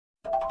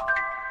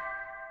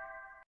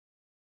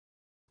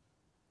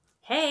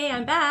Hey,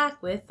 I'm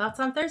back with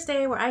Thoughts on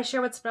Thursday, where I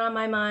share what's been on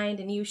my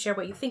mind and you share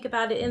what you think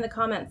about it in the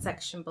comment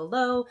section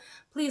below.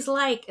 Please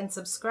like and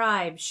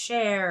subscribe,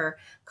 share,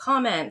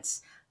 comment,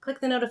 click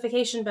the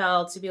notification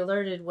bell to be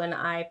alerted when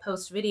I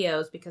post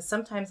videos, because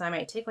sometimes I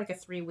might take like a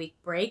 3-week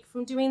break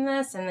from doing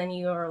this, and then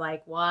you are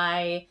like,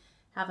 why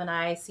haven't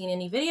I seen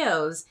any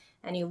videos?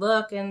 And you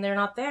look and they're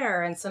not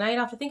there, and so now you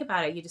don't have to think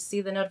about it. You just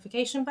see the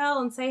notification bell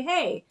and say,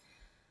 hey,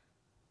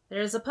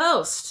 there's a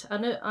post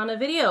on a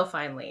video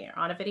finally, or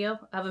on a video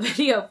of a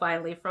video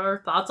finally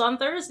for Thoughts on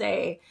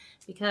Thursday,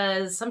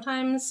 because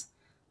sometimes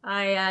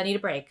I need a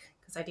break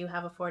because I do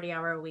have a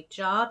 40-hour-a-week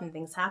job and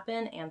things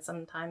happen, and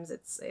sometimes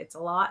it's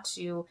a lot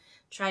to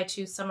try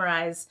to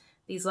summarize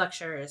these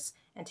lectures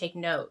and take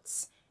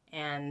notes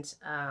and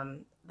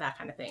that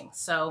kind of thing.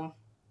 So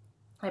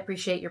I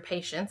appreciate your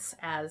patience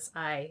as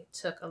I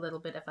took a little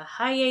bit of a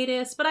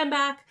hiatus, but I'm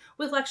back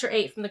with Lecture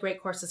 8 from the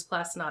Great Courses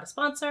Plus, not a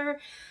sponsor.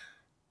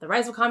 The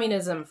Rise of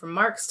Communism from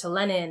Marx to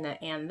Lenin,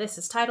 and this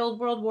is titled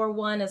World War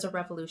I as a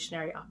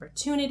Revolutionary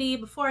Opportunity.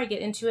 Before I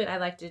get into it,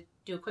 I'd like to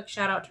do a quick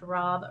shout out to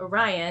Rob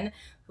Orion,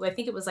 who I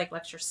think it was like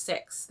lecture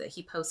 6 that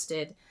he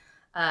posted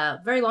a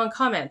very long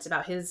comment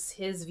about his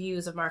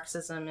views of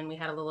Marxism, and we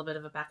had a little bit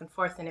of a back and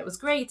forth, and it was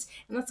great.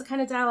 And that's the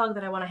kind of dialogue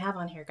that I want to have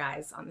on here,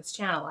 guys, on this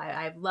channel.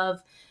 I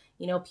love,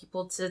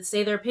 people to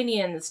say their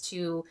opinions,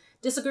 to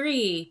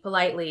disagree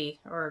politely,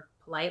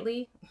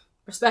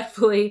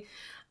 respectfully,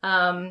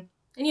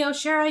 and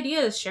share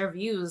ideas, share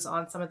views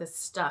on some of this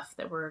stuff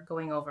that we're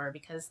going over,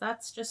 because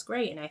that's just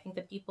great. And I think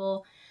that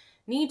people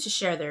need to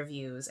share their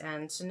views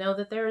and to know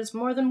that there's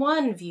more than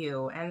one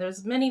view, and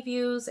there's many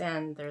views,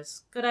 and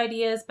there's good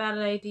ideas, bad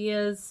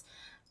ideas,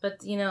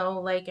 but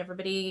like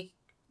everybody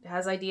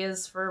has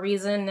ideas for a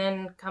reason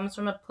and comes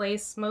from a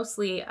place,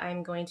 mostly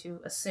I'm going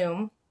to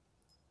assume,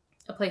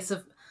 a place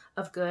of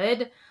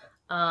good.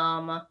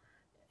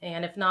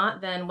 And if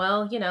not, then,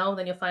 well,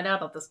 then you'll find out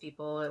about those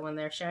people when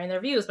they're sharing their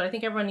views. But I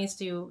think everyone needs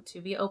to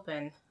be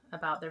open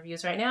about their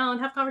views right now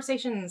and have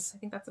conversations. I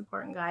think that's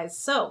important, guys.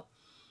 So,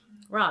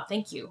 Rob,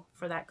 thank you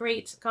for that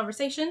great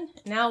conversation.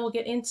 Now we'll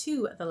get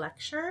into the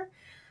lecture.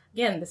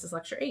 Again, this is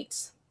lecture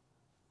 8.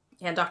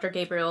 And Dr.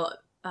 Gabriel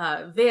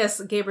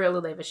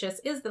Lulevicius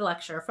is the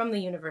lecturer from the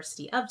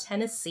University of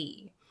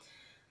Tennessee.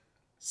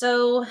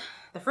 So,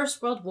 the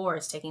First World War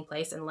is taking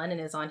place, and Lenin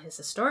is on his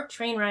historic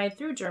train ride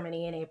through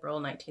Germany in April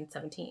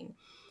 1917.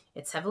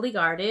 It's heavily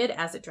guarded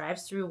as it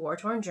drives through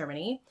war-torn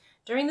Germany.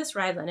 During this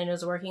ride, Lenin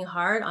is working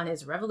hard on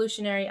his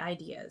revolutionary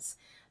ideas.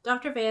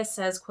 Dr. Veyes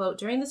says, quote,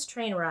 during this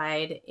train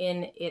ride,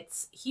 in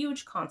its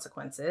huge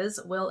consequences,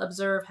 we'll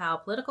observe how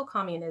political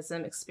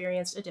communism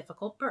experienced a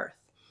difficult birth.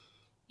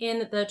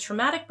 In the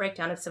traumatic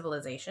breakdown of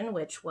civilization,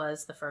 which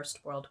was the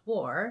First World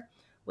War,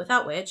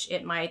 without which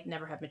it might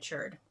never have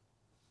matured.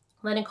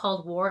 Lenin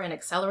called war an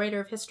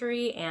accelerator of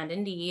history, and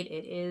indeed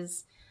it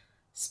is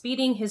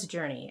speeding his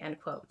journey,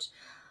 end quote.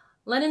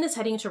 Lenin is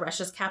heading to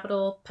Russia's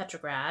capital,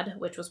 Petrograd,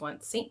 which was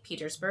once St.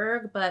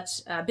 Petersburg, but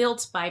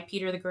built by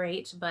Peter the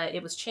Great, but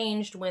it was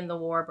changed when the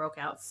war broke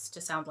out to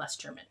sound less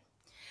German.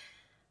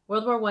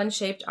 World War I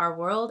shaped our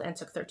world and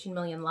took 13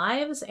 million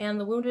lives, and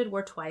the wounded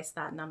were twice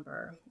that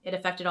number. It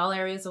affected all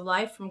areas of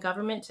life, from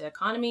government to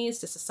economies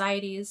to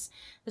societies.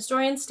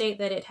 Historians state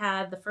that it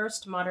had the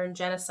first modern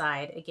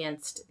genocide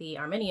against the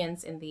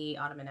Armenians in the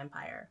Ottoman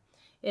Empire.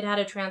 It had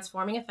a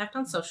transforming effect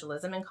on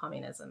socialism and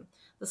communism.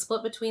 The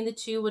split between the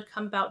two would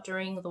come about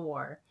during the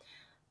war.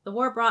 The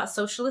war brought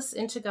socialists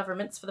into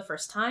governments for the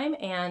first time,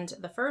 and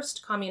the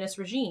first communist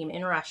regime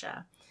in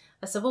Russia.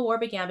 A civil war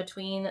began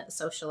between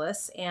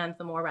socialists and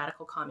the more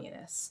radical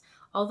communists.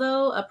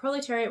 Although a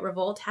proletariat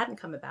revolt hadn't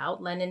come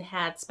about, Lenin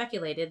had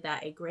speculated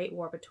that a great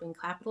war between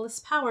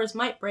capitalist powers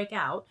might break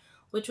out,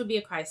 which would be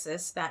a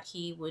crisis that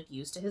he would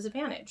use to his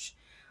advantage.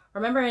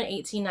 Remember in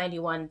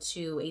 1891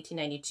 to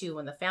 1892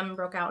 when the famine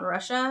broke out in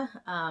Russia,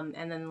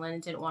 and then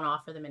Lenin didn't want to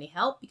offer them any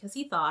help because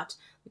he thought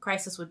the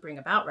crisis would bring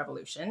about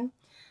revolution.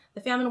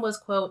 The famine was,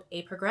 quote,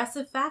 a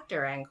progressive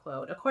factor, end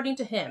quote, according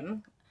to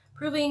him,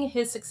 proving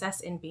his success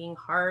in being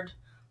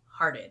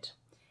hard-hearted.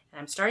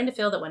 And I'm starting to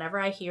feel that whenever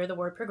I hear the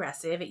word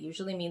progressive, it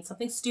usually means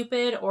something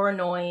stupid or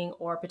annoying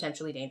or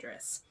potentially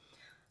dangerous.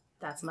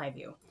 That's my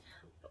view.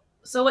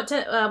 So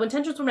when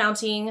tensions were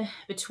mounting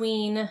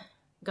between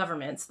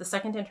governments, the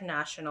Second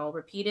International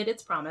repeated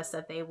its promise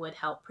that they would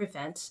help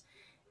prevent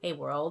a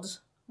world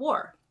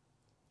war.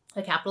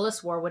 A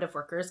capitalist war would have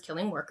workers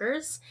killing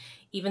workers,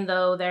 even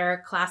though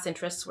their class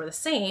interests were the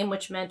same,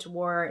 which meant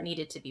war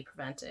needed to be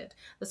prevented.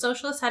 The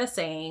socialists had a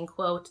saying,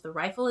 quote, the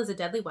rifle is a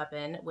deadly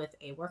weapon with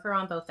a worker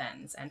on both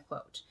ends, end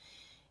quote.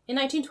 In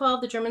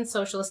 1912, the German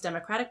Socialist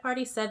Democratic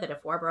Party said that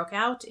if war broke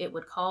out, it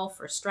would call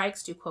for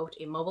strikes to, quote,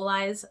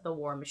 immobilize the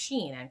war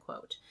machine, end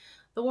quote.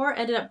 The war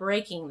ended up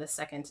breaking the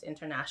Second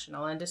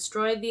International and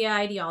destroyed the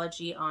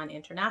ideology on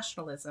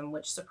internationalism,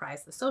 which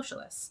surprised the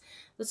socialists.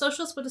 The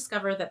socialists would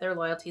discover that their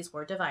loyalties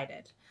were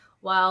divided.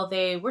 While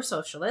they were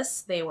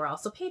socialists, they were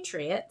also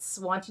patriots,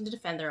 wanting to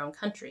defend their own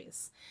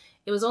countries.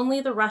 It was only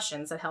the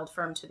Russians that held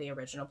firm to the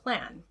original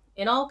plan.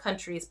 In all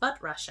countries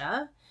but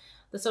Russia,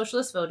 The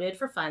socialists voted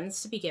for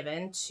funds to be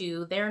given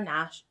to their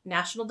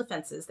national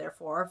defenses,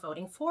 therefore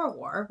voting for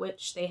war,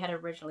 which they had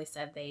originally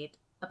said they'd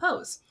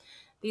oppose.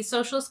 These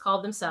socialists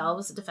called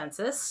themselves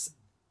defensists,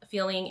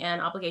 feeling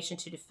an obligation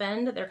to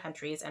defend their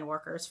countries and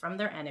workers from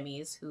their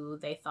enemies who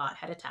they thought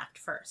had attacked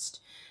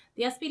first.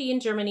 The SPD in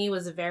Germany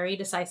was very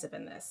decisive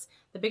in this.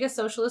 The biggest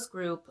socialist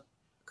group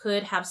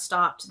could have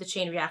stopped the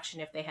chain reaction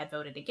if they had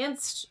voted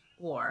against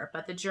war,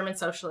 but the German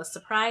socialists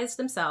surprised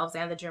themselves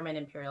and the German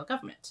imperial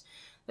government.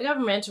 The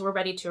government were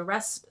ready to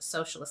arrest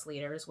socialist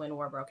leaders when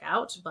war broke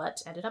out,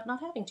 but ended up not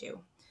having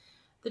to.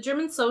 The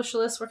German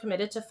socialists were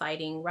committed to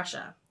fighting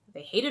Russia.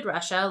 They hated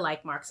Russia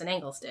like Marx and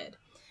Engels did.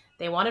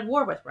 They wanted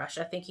war with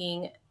Russia,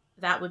 thinking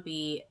that would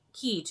be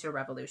key to a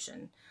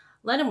revolution.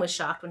 Lenin was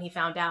shocked when he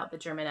found out the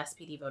German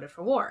SPD voted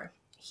for war.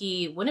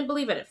 He wouldn't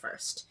believe it at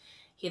first.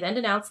 He then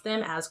denounced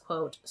them as,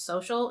 quote,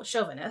 social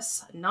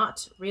chauvinists,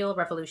 not real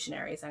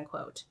revolutionaries, end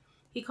quote.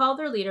 He called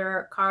their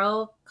leader,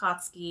 Karl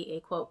Kautsky,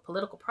 a, quote,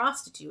 political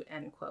prostitute,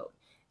 end quote.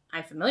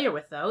 I'm familiar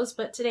with those,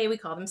 but today we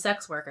call them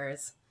sex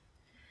workers.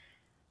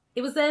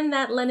 It was then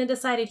that Lenin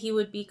decided he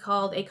would be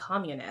called a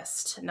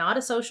communist, not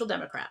a social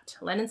democrat.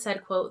 Lenin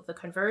said, quote, the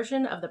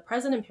conversion of the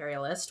present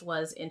imperialist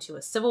was into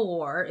a civil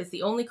war is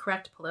the only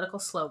correct political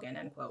slogan,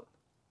 end quote.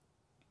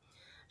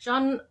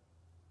 Jean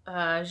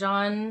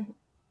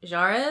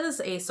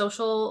Jaurès,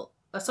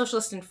 a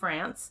socialist in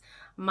France,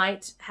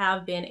 might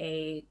have been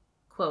a,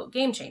 quote,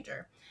 game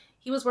changer.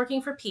 He was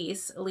working for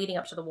peace leading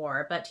up to the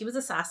war, but he was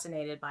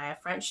assassinated by a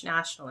French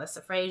nationalist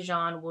afraid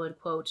Jean would,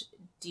 quote,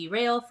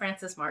 derail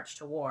France's march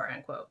to war,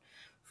 end quote.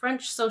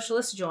 French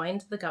socialists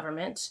joined the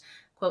government,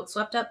 quote,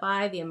 swept up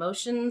by the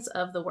emotions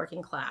of the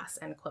working class,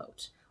 end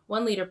quote.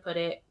 One leader put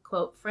it,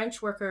 quote,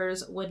 French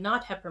workers would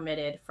not have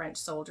permitted French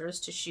soldiers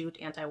to shoot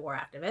anti-war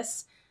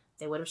activists.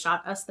 They would have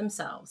shot us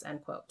themselves,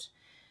 end quote.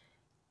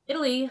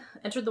 Italy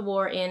entered the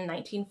war in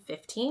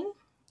 1915.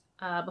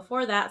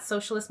 Before that,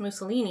 socialist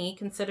Mussolini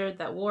considered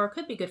that war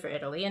could be good for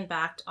Italy and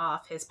backed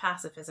off his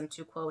pacifism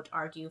to, quote,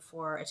 argue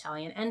for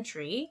Italian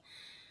entry,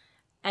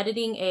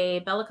 editing a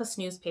bellicose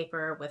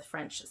newspaper with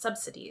French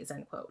subsidies,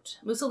 end quote.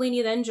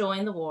 Mussolini then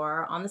joined the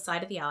war on the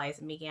side of the Allies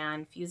and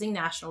began fusing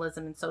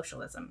nationalism and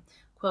socialism,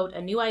 quote,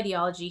 a new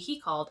ideology he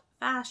called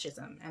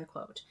fascism, end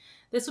quote.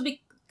 This would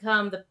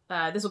come to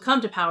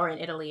power in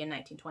Italy in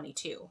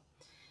 1922.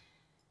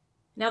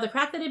 Now, the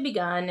crack that had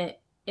begun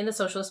in the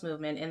socialist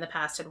movement in the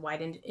past had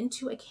widened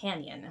into a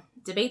canyon.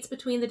 Debates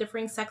between the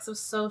differing sects of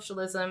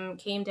socialism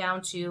came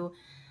down to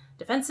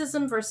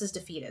defensism versus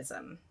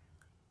defeatism.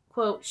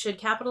 Quote, should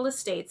capitalist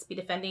states be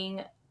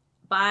defending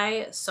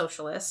by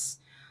socialists,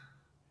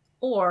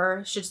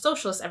 or should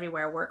socialists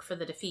everywhere work for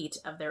the defeat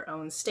of their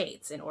own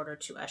states in order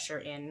to usher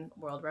in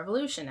world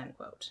revolution, end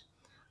quote.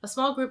 A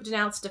small group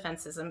denounced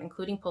defensism,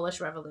 including Polish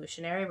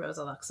revolutionary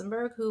Rosa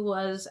Luxemburg, who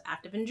was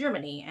active in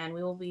Germany, and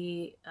we will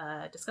be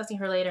discussing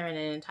her later in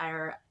an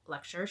entire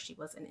lecture. She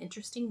was an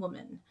interesting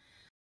woman.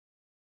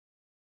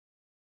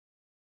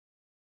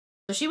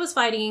 So she was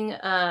fighting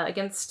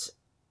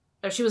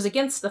she was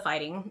against the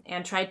fighting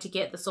and tried to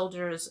get the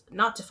soldiers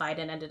not to fight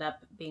and ended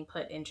up being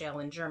put in jail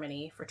in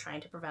Germany for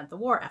trying to prevent the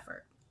war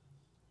effort.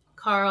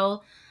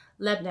 Karl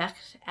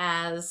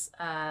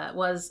Liebknecht,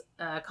 was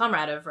a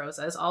comrade of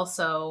Rosa's,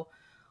 also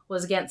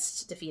was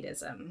against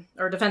defensism.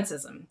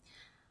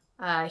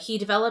 He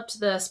developed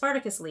the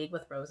Spartacus League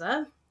with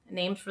Rosa,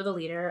 named for the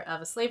leader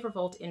of a slave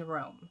revolt in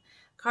Rome.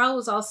 Karl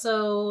was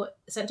also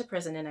sent to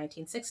prison in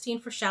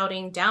 1916 for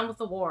shouting, "Down with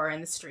the war,"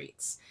 in the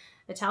streets.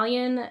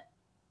 Italian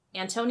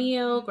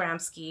Antonio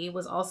Gramsci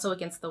was also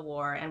against the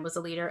war and was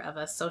a leader of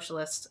a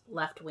socialist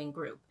left-wing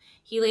group.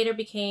 He later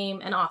became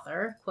an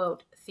author,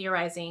 quote,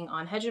 theorizing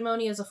on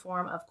hegemony as a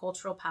form of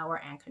cultural power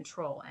and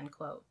control, end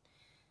quote.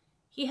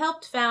 He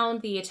helped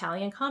found the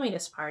Italian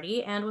Communist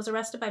Party and was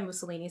arrested by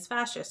Mussolini's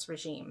fascist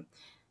regime.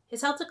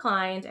 His health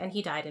declined and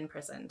he died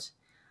imprisoned.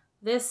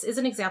 This is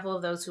an example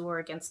of those who were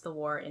against the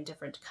war in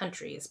different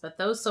countries, but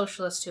those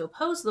socialists who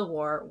opposed the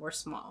war were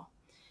small.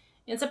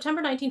 In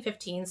September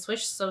 1915,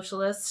 Swiss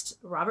socialist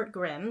Robert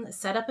Grimm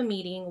set up a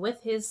meeting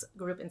with his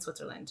group in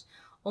Switzerland.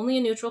 Only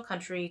a neutral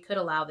country could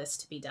allow this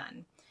to be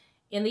done.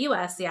 In the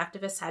US, the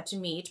activists had to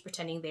meet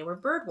pretending they were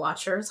bird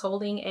watchers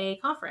holding a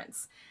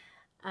conference.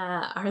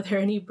 Are there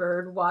any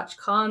bird watch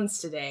cons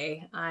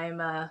today?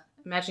 I'm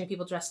imagining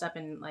people dressed up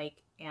in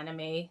like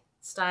anime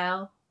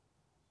style,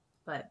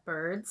 but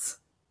birds,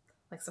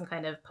 like some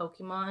kind of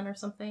Pokemon or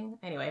something.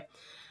 Anyway,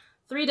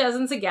 3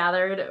 dozens had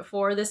gathered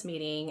for this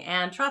meeting,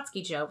 and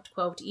Trotsky joked,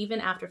 quote,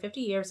 even after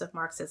 50 years of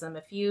Marxism,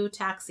 a few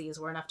taxis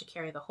were enough to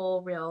carry the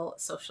whole real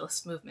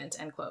socialist movement,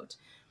 end quote.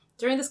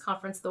 During this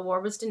conference, the war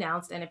was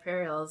denounced and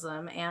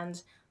imperialism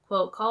and,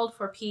 quote, called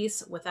for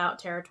peace without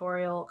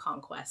territorial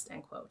conquest,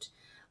 end quote.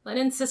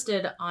 Lenin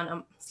insisted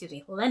on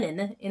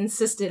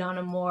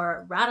a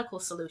more radical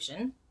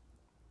solution.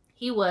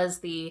 He was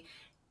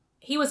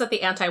at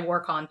the anti-war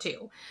con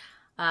too.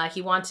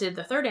 He wanted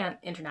the Third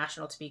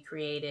International to be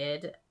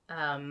created.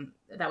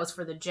 That was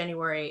for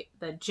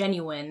the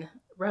genuine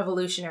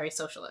revolutionary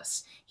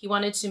socialists. He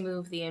wanted to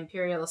move the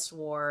imperialist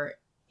war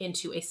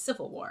into a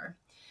civil war.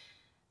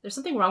 there's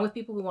something wrong with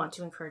people who want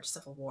to encourage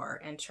civil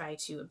war and try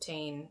to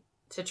obtain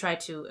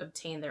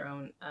their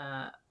own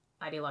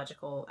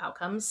ideological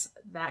outcomes.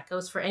 That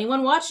goes for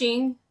anyone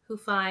watching who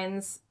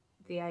finds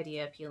the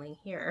idea appealing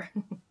here.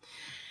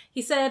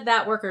 He said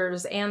that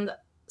workers and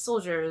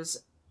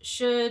soldiers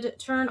should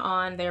turn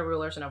on their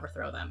rulers and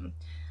overthrow them.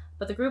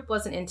 But the group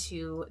wasn't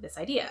into this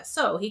idea,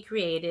 so he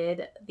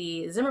created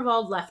the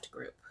Zimmerwald Left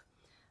Group,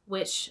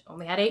 which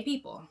only had 8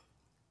 people.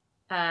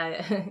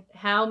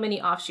 How many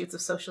offshoots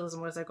of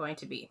socialism was there going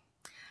to be?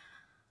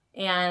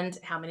 And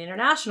how many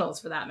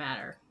internationals, for that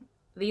matter?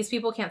 These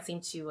people can't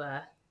seem to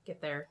get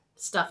their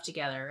stuff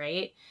together,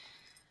 right?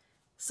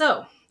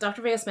 So,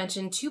 Dr. Vegas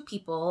mentioned 2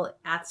 people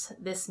at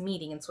this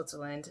meeting in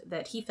Switzerland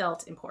that he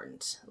felt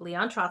important: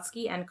 Leon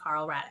Trotsky and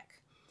Karl Radek.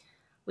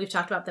 We've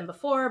talked about them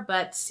before,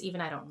 but even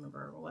I don't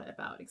remember what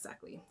about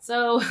exactly.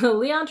 So,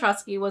 Leon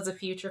Trotsky was a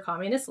future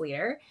communist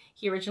leader.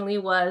 He originally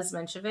was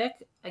Menshevik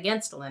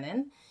against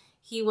Lenin.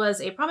 He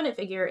was a prominent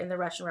figure in the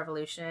Russian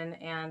Revolution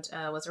and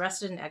was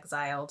arrested and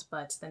exiled,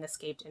 but then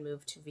escaped and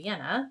moved to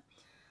Vienna.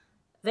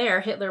 There,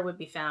 Hitler would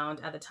be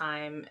found at the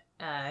time.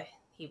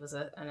 He was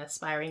an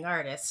aspiring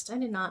artist. I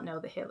did not know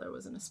that Hitler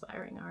was an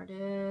aspiring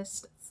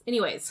artist.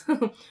 Anyways,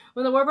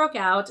 when the war broke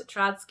out,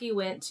 Trotsky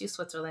went to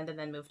Switzerland and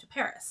then moved to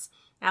Paris.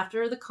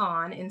 After the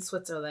Con in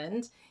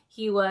Switzerland,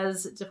 he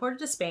was deported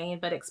to Spain,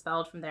 but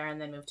expelled from there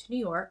and then moved to New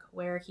York,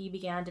 where he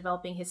began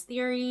developing his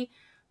theory,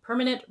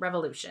 permanent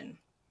revolution.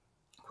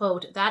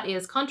 Quote, that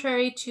is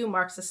contrary to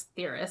Marxist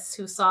theorists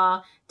who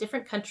saw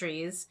different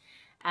countries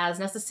as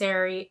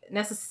necessarily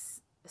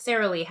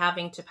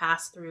having to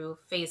pass through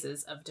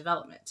phases of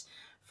development.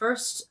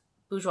 First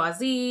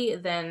bourgeoisie,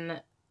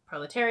 then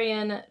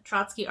proletarian.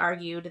 Trotsky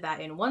argued that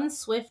in one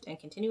swift and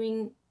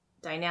continuing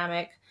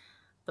dynamic,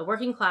 the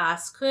working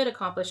class could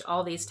accomplish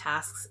all these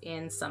tasks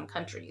in some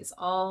countries,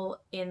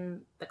 all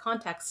in the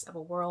context of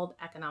a world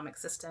economic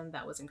system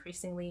that was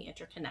increasingly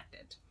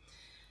interconnected.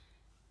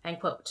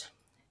 End quote.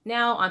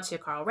 Now on to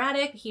Karl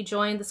Radek. He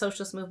joined the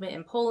socialist movement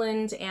in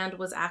Poland and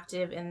was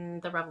active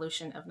in the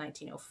Revolution of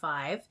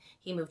 1905.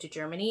 He moved to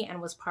Germany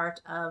and was part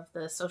of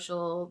the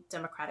Social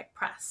Democratic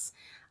Press.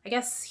 I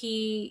guess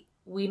we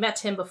met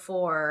him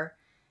before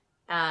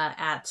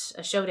at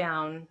a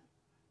showdown,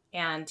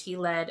 and he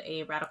led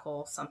a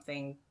radical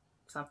something,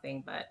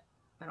 but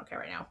I don't care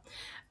right now.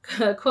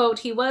 Quote,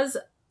 he was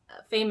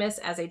famous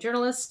as a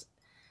journalist,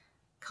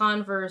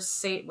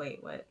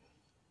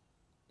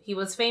 He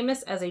was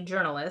famous as a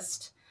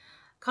journalist,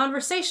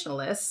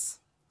 conversationalist.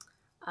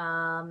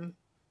 How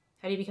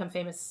do you become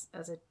famous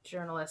as a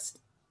journalist?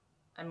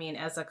 I mean,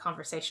 as a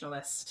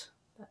conversationalist.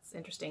 That's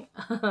interesting.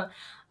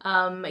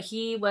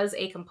 He was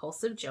a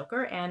compulsive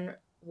joker and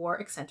wore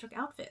eccentric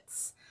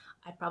outfits.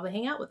 I'd probably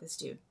hang out with this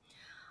dude.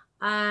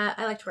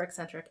 I like to wear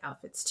eccentric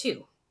outfits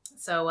too.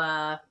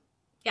 So,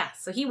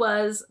 so he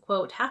was,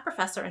 quote, half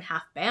professor and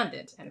half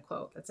bandit, end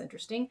quote. That's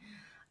interesting.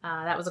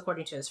 That was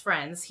according to his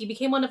friends. He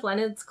became one of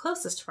Lenin's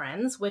closest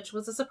friends, which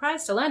was a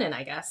surprise to Lenin,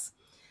 I guess.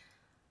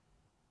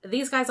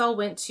 These guys all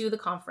went to the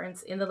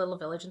conference in the little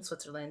village in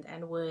Switzerland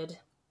and would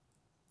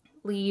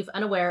leave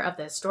unaware of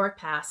the historic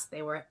paths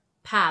they were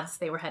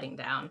heading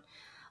down.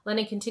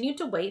 Lenin continued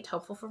to wait,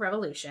 hopeful for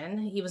revolution.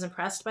 He was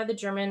impressed by the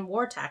German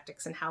war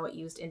tactics and how it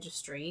used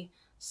industry,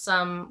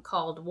 some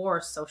called war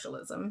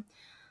socialism.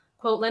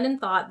 Quote, Lenin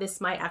thought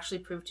this might actually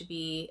prove to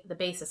be the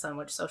basis on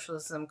which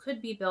socialism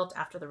could be built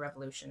after the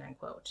revolution, end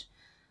quote.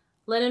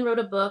 Lenin wrote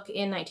a book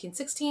in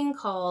 1916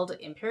 called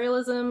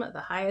Imperialism,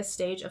 the Highest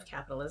Stage of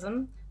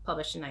Capitalism,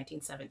 published in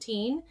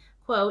 1917.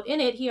 Quote, in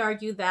it, he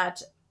argued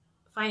that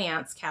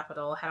finance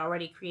capital had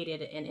already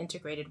created an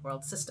integrated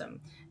world system.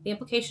 The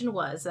implication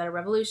was that a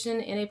revolution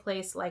in a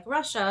place like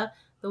Russia,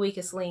 the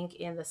weakest link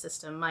in the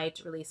system,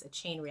 might release a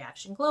chain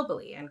reaction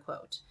globally, end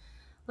quote.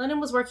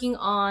 Lenin was working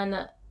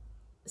on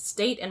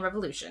state and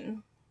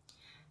revolution.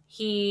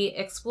 He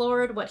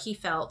explored what he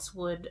felt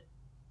would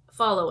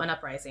follow an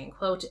uprising.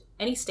 Quote,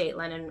 any state,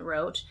 Lenin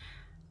wrote,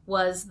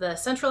 was the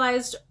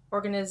centralized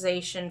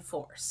organization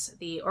force,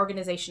 the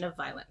organization of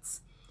violence.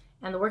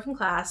 And the working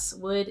class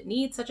would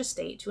need such a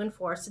state to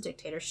enforce the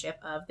dictatorship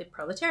of the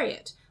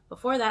proletariat.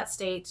 Before that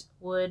state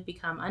would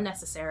become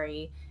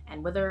unnecessary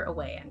and wither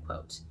away, end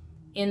quote.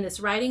 In this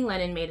writing,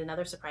 Lenin made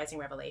another surprising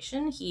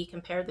revelation. He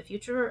compared the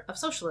future of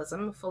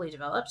socialism, fully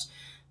developed,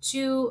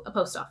 to a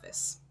post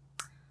office.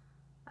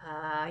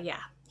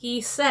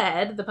 He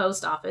said the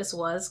post office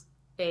was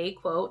a,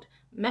 quote,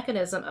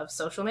 mechanism of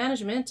social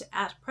management,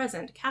 at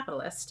present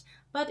capitalist,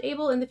 but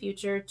able in the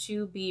future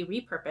to be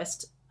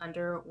repurposed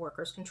under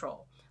workers'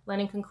 control.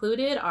 Lenin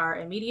concluded, our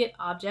immediate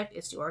object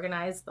is to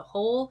organize the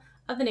whole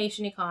of the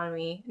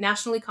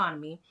national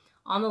economy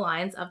on the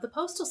lines of the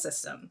postal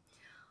system,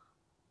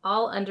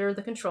 all under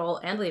the control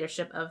and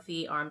leadership of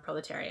the armed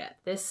proletariat.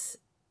 This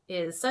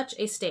is such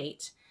a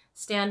state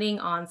standing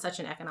on such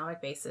an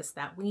economic basis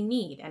that we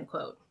need, end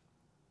quote.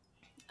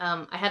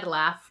 I had to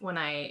laugh when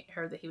I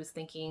heard that he was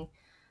thinking,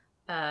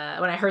 when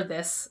I heard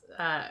this,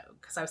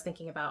 because I was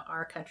thinking about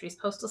our country's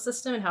postal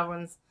system and how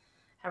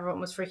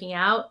everyone was freaking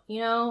out,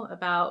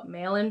 about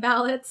mail-in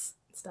ballots.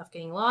 stuff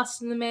getting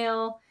lost in the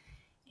mail,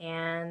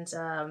 and,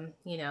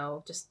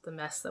 just the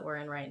mess that we're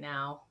in right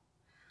now.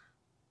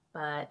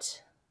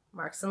 But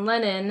Marx and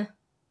Lenin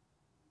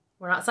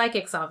were not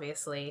psychics,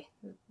 obviously,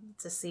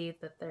 to see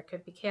that there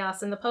could be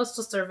chaos in the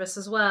postal service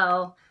as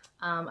well.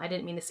 I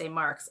didn't mean to say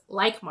Marx.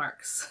 Like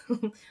Marx.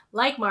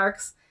 Like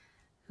Marx,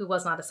 who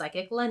was not a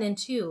psychic, Lenin,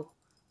 too,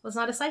 was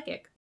not a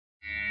psychic.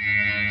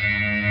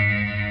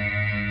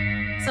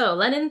 So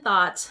Lenin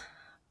thought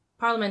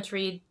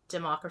parliamentary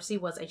democracy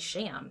was a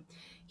sham.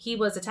 He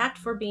was attacked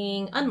for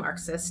being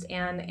un-Marxist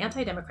and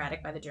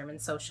anti-democratic by the German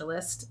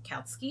socialist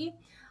Kautsky.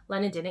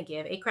 Lenin didn't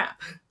give a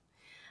crap.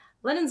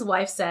 Lenin's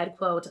wife said,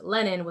 quote,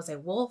 "Lenin was a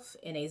wolf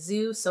in a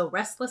zoo so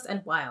restless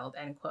and wild,"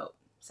 end quote.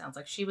 Sounds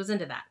like she was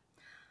into that.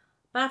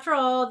 But after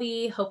all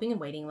the hoping and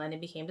waiting,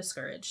 Lenin became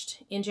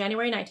discouraged. In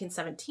January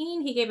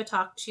 1917, he gave a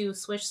talk to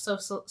Swiss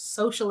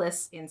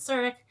socialists in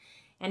Zurich,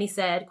 and he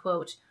said,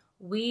 quote,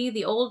 "We,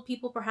 the old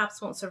people,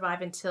 perhaps won't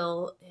survive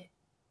until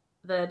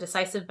the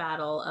decisive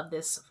battle of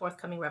this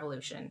forthcoming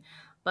revolution.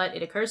 But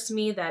it occurs to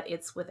me that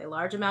it's with a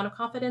large amount of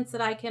confidence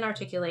that I can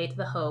articulate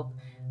the hope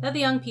that the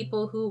young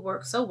people who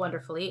work so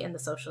wonderfully in the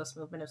socialist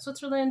movement of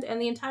Switzerland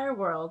and the entire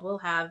world will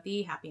have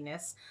the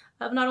happiness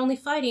of not only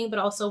fighting, but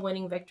also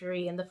winning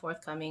victory in the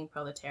forthcoming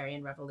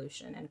proletarian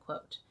revolution," end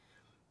quote.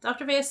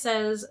 Dr. Vea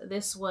says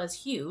this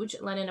was huge.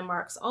 Lenin and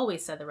Marx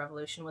always said the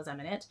revolution was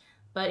imminent,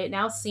 but it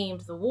now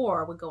seemed the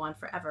war would go on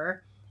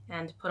forever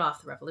and put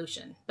off the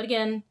revolution. But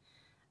again,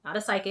 not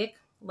a psychic,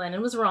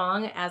 Lenin was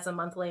wrong, as a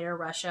month later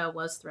Russia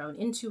was thrown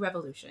into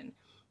revolution.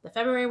 The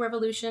February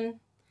Revolution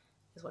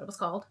is what it was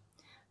called.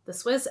 The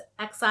Swiss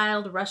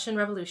exiled Russian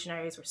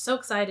revolutionaries were so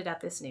excited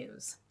at this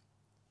news.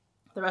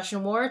 The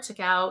Russian war took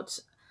out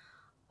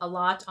a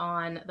lot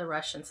on the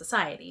Russian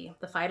society.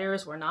 The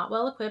fighters were not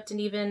well equipped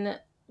and even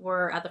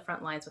were at the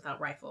front lines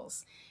without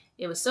rifles.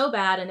 It was so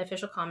bad, an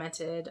official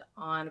commented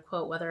on,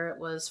 quote, whether it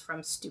was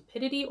from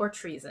stupidity or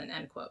treason,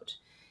 end quote.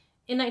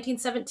 In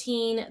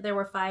 1917, there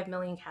were 5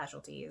 million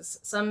casualties.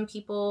 Some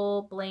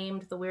people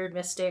blamed the weird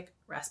mystic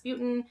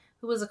Rasputin,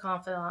 who was a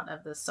confidant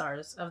of the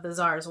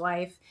Tsar's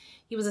wife.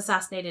 He was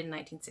assassinated in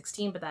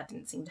 1916, but that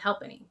didn't seem to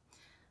help any.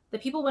 The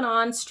people went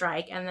on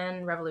strike, and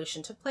then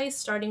revolution took place,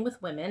 starting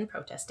with women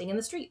protesting in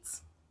the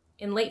streets.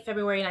 In late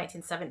February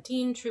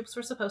 1917, troops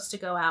were supposed to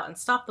go out and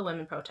stop the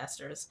women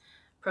protesters,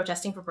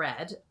 protesting for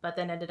bread, but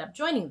then ended up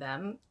joining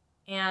them,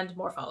 and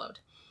more followed.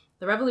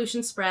 The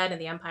revolution spread,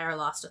 and the empire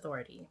lost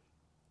authority.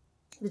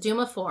 The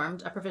Duma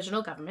formed a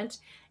provisional government,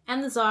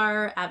 and the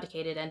Tsar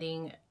abdicated,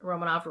 ending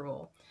Romanov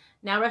rule.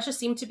 Now Russia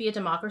seemed to be a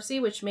democracy,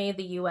 which made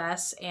the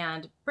US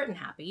and Britain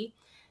happy.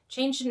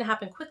 Change didn't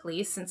happen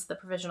quickly, since the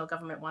provisional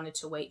government wanted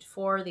to wait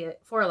for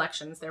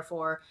elections,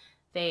 therefore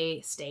they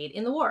stayed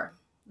in the war.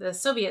 The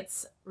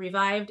Soviets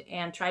revived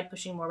and tried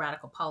pushing more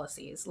radical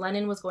policies.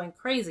 Lenin was going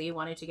crazy,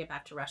 wanting to get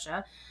back to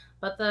Russia,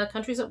 but the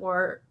countries at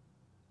war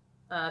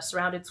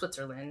surrounded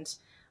Switzerland,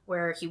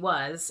 where he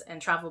was,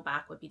 and travel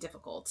back would be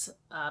difficult.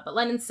 But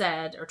Lenin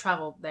said, or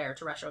travel there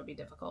to Russia would be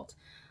difficult.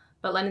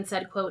 But Lenin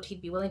said, quote,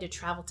 he'd be willing to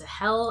travel to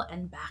hell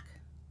and back.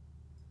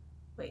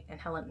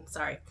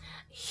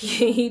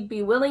 He'd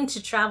be willing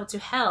to travel to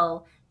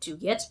hell to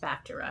get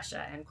back to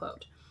Russia, end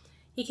quote.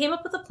 He came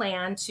up with a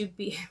plan to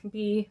be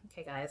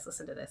okay, guys,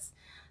 listen to this.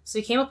 So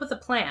he came up with a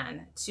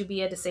plan to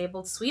be a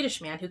disabled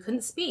Swedish man who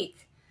couldn't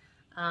speak.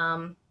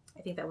 I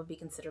think that would be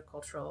considered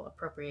cultural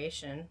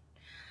appropriation.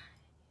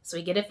 So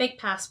he'd get a fake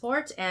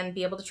passport and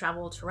be able to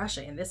travel to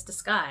Russia in this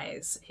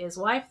disguise. His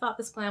wife thought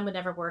this plan would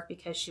never work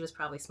because she was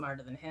probably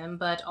smarter than him,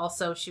 but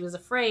also she was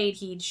afraid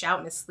he'd shout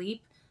in his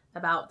sleep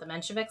about the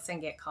Mensheviks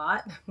and get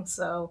caught.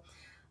 So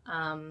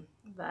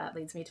that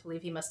leads me to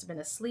believe he must have been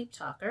a sleep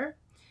talker.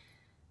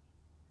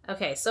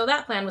 Okay, so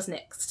that plan was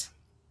nixed.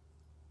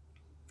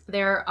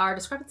 There are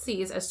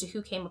discrepancies as to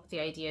who came up with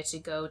the idea to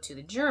go to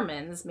the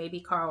Germans,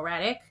 maybe Karl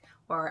Radek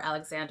or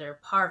Alexander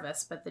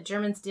Parvus, but the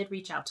Germans did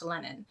reach out to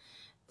Lenin.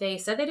 They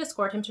said they'd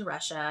escort him to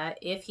Russia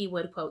if he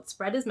would, quote,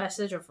 spread his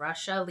message of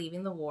Russia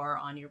leaving the war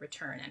on your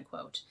return, end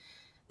quote.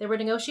 There were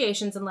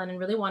negotiations, and Lenin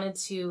really wanted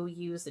to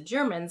use the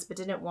Germans, but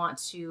didn't want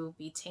to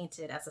be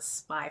tainted as a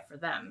spy for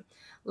them.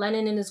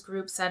 Lenin and his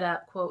group set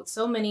up, quote,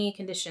 so many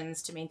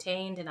conditions to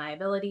maintain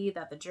deniability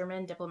that the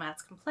German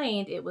diplomats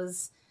complained it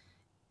was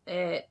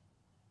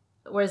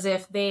as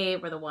if they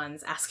were the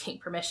ones asking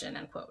permission,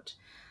 end quote.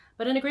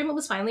 But an agreement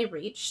was finally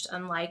reached,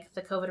 unlike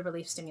the COVID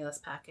relief stimulus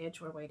package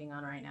we're waiting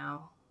on right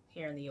now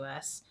here in the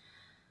US.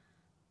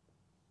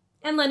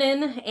 And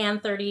Lenin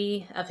and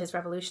 30 of his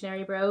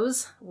revolutionary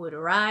bros would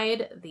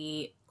ride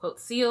the, quote,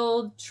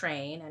 sealed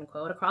train, end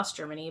quote, across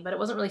Germany, but it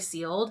wasn't really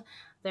sealed.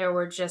 There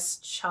were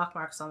just chalk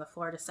marks on the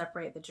floor to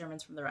separate the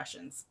Germans from the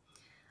Russians.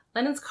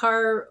 Lenin's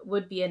car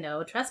would be a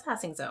no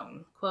trespassing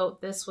zone.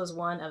 Quote, this was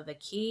one of the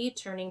key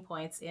turning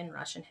points in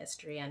Russian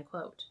history, end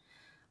quote.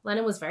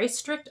 Lenin was very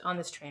strict on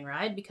this train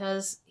ride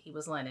because he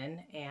was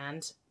Lenin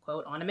and,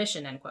 quote, on a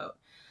mission, end quote.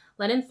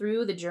 Lenin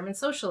threw the German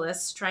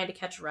socialists trying to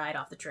catch a ride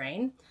off the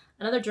train.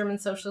 Another German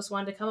socialist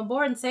wanted to come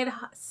aboard and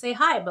say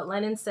hi, but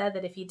Lenin said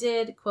that if he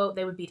did, quote,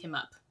 they would beat him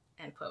up,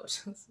 end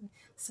quote.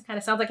 This kind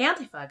of sounds like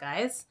Antifa,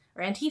 guys.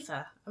 Or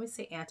Antifa. I always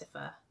say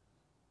Antifa.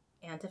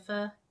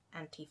 Antifa.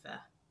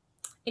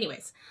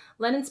 Anyways,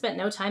 Lenin spent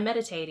no time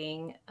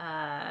meditating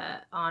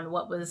on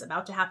what was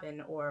about to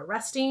happen, or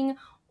resting,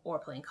 or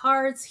playing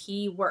cards.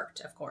 He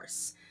worked, of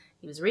course.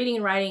 He was reading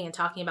and writing and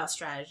talking about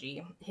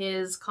strategy.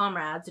 His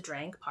comrades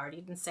drank,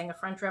 partied, and sang a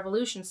French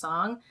Revolution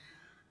song.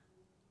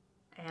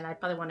 And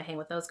I'd probably want to hang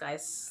with those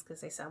guys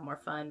because they sound more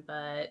fun,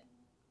 but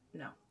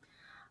no.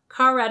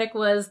 Karl Radek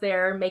was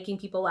there making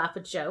people laugh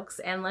with jokes,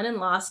 and Lenin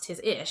lost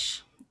his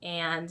ish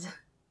and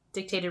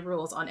dictated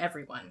rules on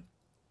everyone.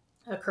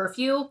 A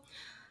curfew,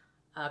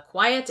 a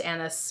quiet,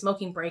 and a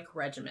smoking break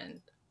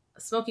regimen.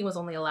 Smoking was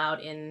only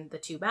allowed in the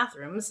 2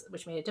 bathrooms,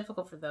 which made it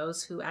difficult for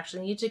those who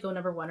actually needed to go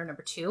number 1 or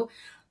number 2.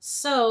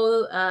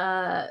 So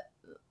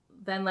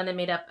then Lenin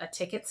made up a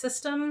ticket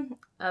system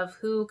of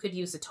who could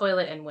use the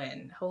toilet and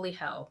when. Holy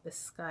hell,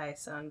 this guy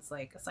sounds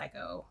like a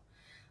psycho.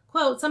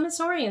 Quote, some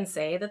historians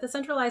say that the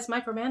centralized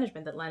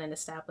micromanagement that Lenin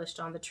established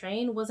on the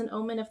train was an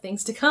omen of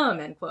things to come,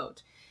 end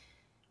quote.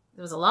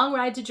 It was a long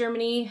ride to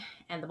Germany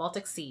and the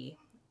Baltic Sea.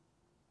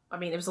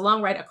 It was a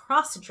long ride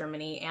across to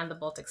Germany and the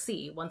Baltic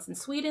Sea. Once in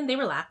Sweden, they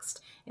relaxed.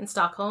 In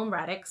Stockholm,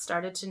 Radek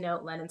started to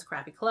note Lenin's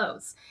crappy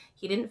clothes.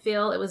 He didn't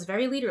feel it was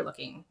very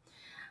leader-looking.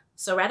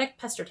 So Radek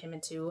pestered him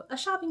into a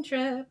shopping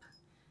trip.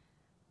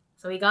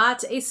 So he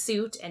got a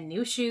suit and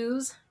new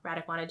shoes.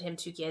 Radek wanted him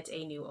to get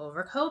a new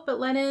overcoat, but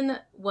Lenin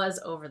was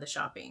over the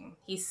shopping.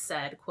 He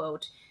said,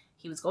 quote,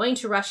 he was going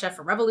to Russia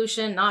for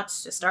revolution, not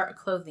to start a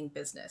clothing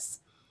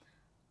business.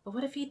 But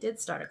what if he did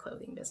start a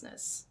clothing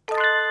business?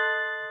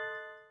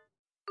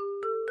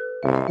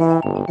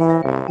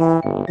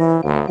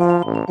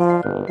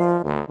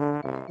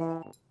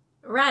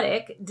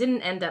 Radek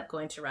didn't end up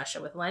going to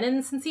Russia with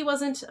Lenin since he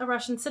wasn't a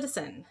Russian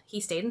citizen. He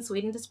stayed in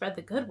Sweden to spread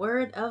the good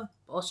word of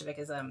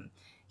Bolshevikism.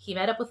 He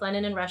met up with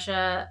Lenin in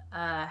Russia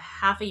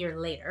half a year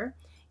later,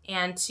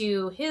 and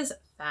to his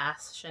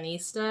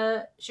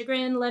fashionista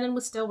chagrin, Lenin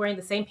was still wearing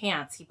the same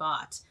pants he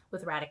bought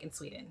with Radek in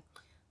Sweden.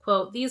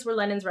 Quote, these were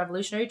Lenin's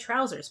revolutionary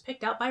trousers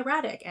picked out by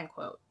Radek, end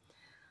quote.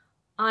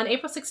 On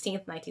April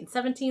 16th,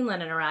 1917,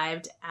 Lenin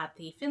arrived at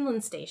the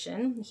Finland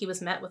station. He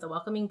was met with a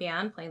welcoming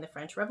band playing the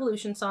French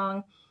Revolution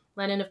song.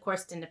 Lenin, of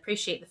course, didn't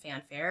appreciate the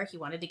fanfare. He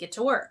wanted to get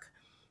to work.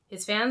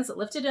 His fans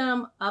lifted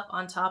him up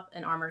on top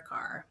an armored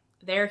car.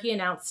 There he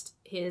announced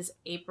his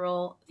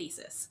April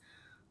thesis.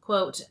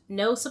 Quote,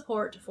 no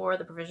support for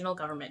the provisional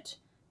government,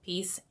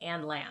 peace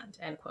and land,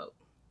 end quote.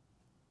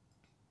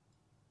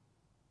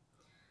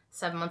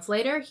 7 months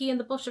later, he and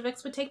the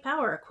Bolsheviks would take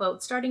power,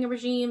 quote, starting a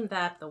regime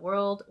that the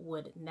world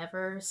would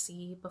never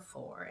see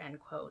before, end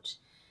quote.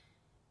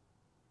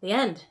 The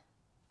end.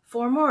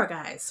 4 more,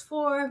 guys.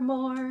 4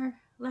 more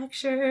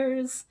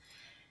lectures.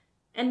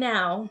 And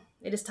now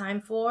it is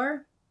time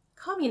for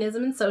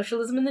Communism and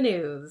Socialism in the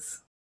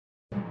News.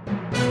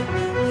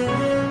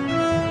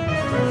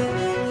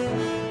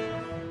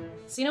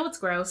 So you know what's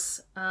gross?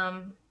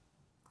 The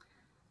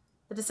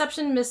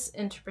deception,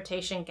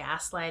 misinterpretation,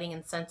 gaslighting,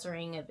 and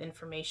censoring of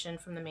information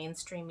from the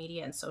mainstream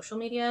media and social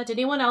media. Did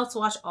anyone else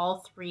watch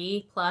all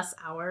 3+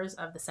 hours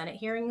of the Senate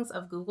hearings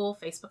of Google,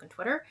 Facebook, and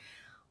Twitter?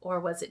 Or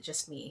was it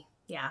just me?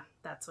 Yeah,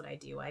 that's what I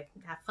do. I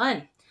have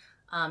fun.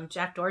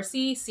 Jack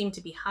Dorsey seemed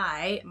to be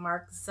high.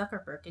 Mark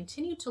Zuckerberg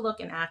continued to look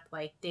and act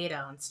like Data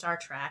on Star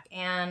Trek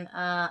and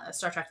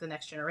Star Trek The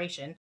Next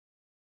Generation.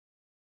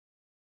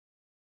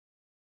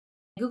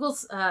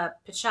 Google's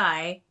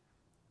Pichai,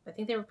 I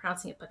think they were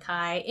pronouncing it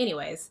Pakai.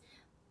 Anyways,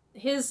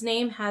 his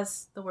name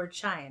has the word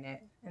chai in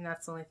it, and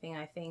that's the only thing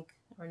I think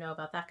or know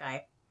about that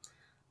guy.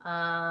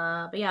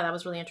 But yeah, that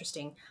was really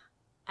interesting.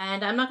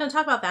 And I'm not going to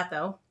talk about that,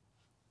 though.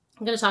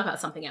 I'm going to talk about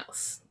something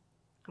else.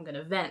 I'm going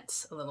to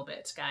vent a little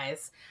bit,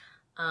 guys.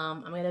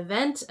 I'm going to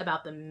vent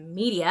about the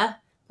media,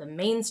 the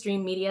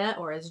mainstream media,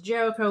 or as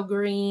Jericho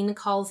Green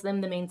calls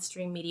them, the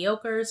mainstream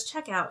mediocres.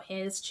 Check out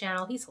his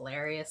channel. He's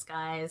hilarious,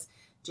 guys.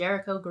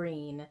 Jericho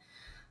Green.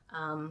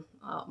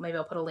 Maybe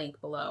I'll put a link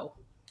below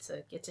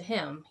to get to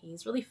him.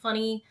 He's really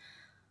funny.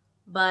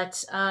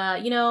 But, I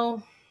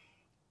know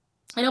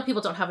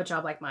people don't have a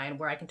job like mine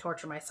where I can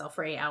torture myself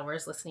for 8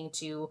 hours listening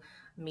to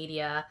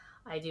media.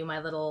 I do my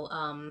little,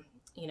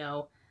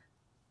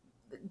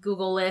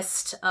 Google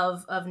list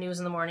of news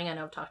in the morning. I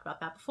know I've talked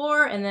about that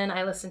before. And then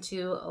I listen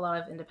to a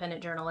lot of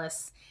independent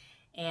journalists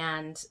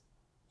and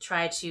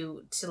try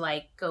to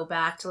go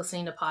back to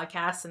listening to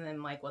podcasts and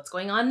then what's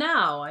going on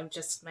now.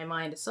 My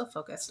mind is so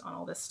focused on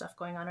all this stuff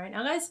going on right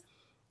now, guys.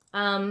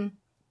 And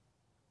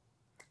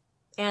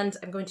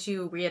I'm going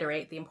to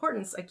reiterate the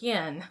importance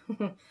again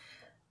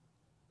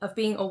of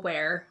being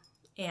aware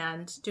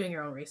and doing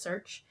your own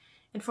research,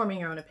 informing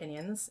your own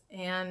opinions,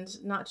 and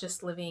not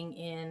just living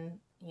in,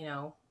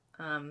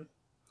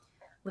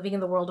 living in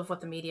the world of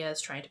what the media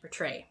is trying to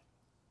portray.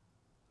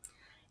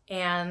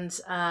 And,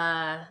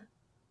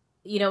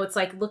 it's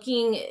like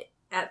looking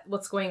at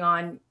what's going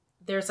on.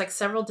 There's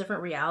several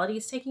different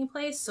realities taking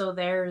place. So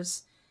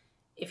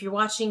if you're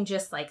watching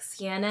just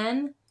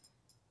CNN,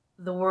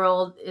 the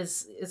world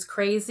is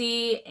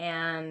crazy,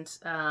 and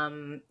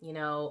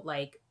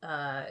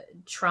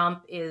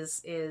Trump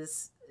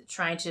is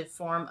trying to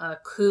form a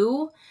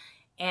coup,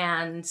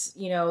 and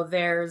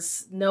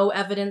there's no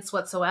evidence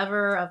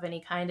whatsoever of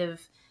any kind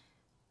of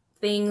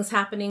things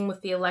happening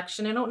with the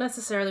election. I don't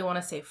necessarily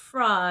want to say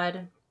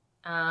fraud.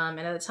 And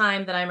at the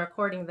time that I'm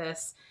recording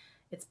this,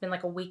 it's been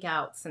like a week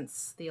out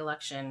since the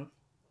election,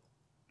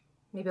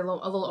 maybe a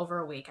little over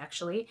a week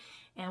actually,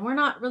 and we're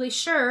not really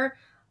sure.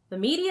 The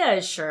media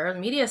is sure.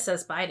 The media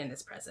says Biden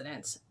is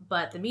president,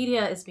 but the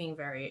media is being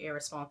very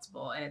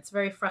irresponsible, and it's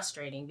very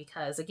frustrating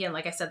because, again,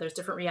 like I said, there's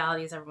different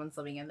realities everyone's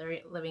living in. They're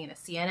living in a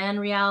CNN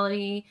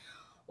reality,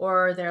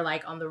 or they're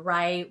like on the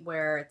right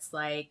where it's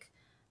like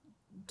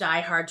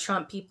diehard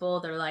Trump people.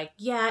 They're like,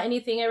 yeah,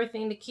 anything,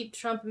 everything to keep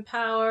Trump in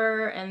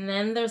power. And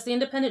then there's the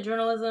independent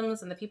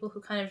journalisms and the people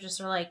who kind of just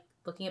are like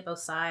looking at both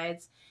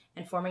sides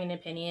and forming an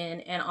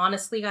opinion. And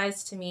honestly,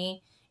 guys, to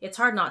me, it's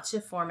hard not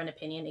to form an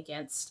opinion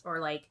against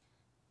or like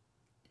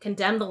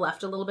condemn the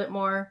left a little bit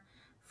more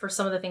for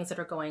some of the things that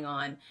are going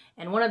on.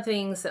 And one of the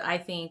things that I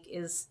think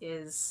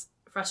is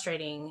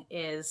frustrating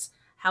is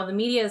how the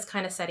media is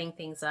kind of setting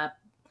things up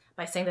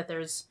by saying that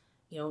there's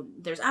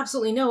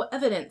absolutely no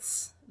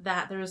evidence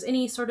that there's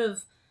any sort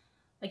of,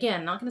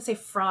 again, not going to say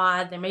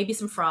fraud. There may be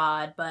some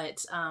fraud,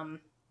 but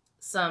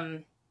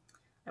some,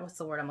 what's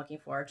the word I'm looking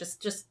for?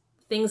 Just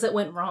things that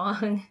went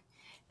wrong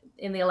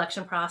in the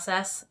election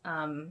process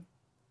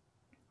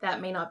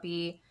that may not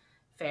be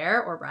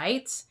fair or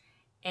right.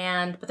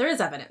 But there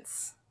is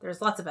evidence.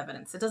 There's lots of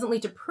evidence. It doesn't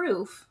lead to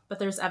proof, but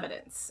there's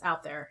evidence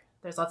out there.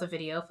 There's lots of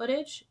video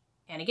footage.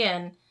 And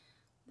again,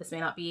 this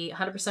may not be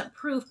 100%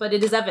 proof, but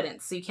it is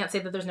evidence. So you can't say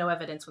that there's no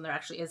evidence when there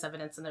actually is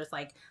evidence. And there's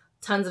like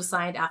tons of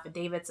signed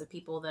affidavits of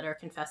people that are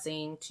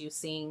confessing to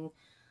seeing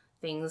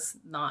things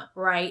not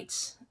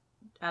right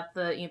at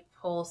the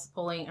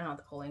polling, or not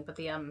the polling, but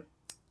the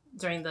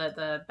during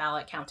the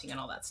ballot counting and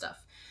all that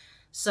stuff.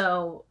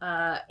 So,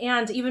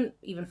 and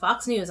even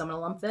Fox News, I'm going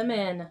to lump them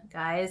in,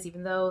 guys,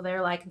 even though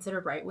they're like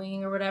considered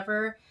right-wing or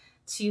whatever,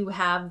 to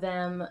have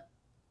them,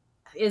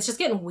 it's just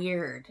getting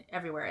weird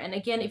everywhere. And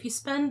again, if you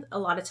spend a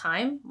lot of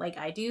time, like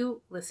I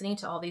do, listening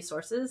to all these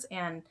sources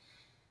and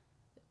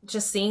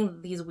just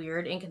seeing these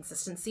weird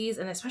inconsistencies,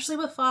 and especially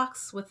with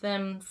Fox, with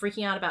them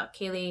freaking out about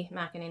Kayleigh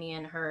McEnany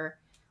and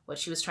what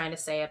she was trying to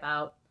say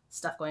about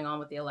stuff going on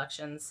with the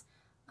elections.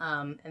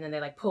 And then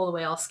they like pulled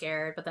away all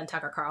scared, but then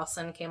Tucker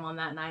Carlson came on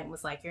that night and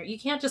was like, you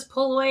can't just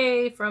pull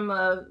away from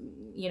a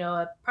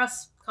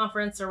press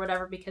conference or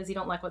whatever because you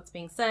don't like what's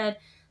being said.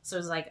 So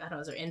it was like, I don't know,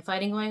 is there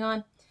infighting going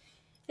on?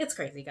 It's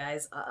crazy,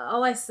 guys.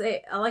 All I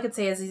can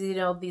say is,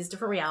 these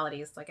different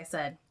realities, like I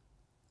said,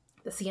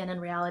 the CNN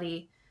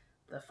reality,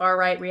 the far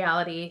right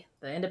reality,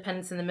 the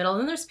independents in the middle. And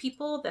then there's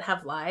people that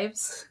have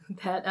lives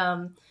that,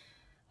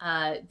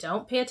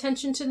 don't pay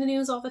attention to the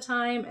news all the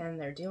time, and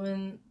they're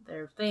doing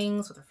their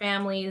things with their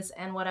families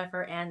and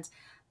whatever, and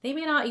they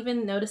may not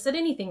even notice that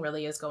anything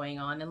really is going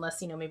on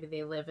unless maybe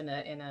they live in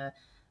a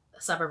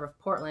suburb of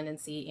Portland and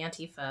see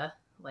Antifa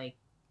like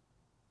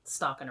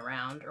stalking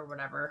around or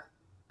whatever,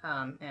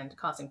 and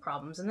causing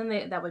problems, and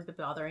then that would be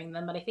bothering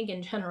them. But I think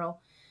in general,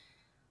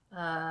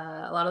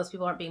 a lot of those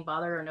people aren't being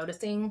bothered or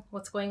noticing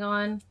what's going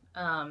on.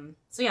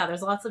 So yeah,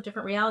 there's lots of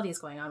different realities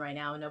going on right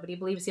now, and nobody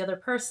believes the other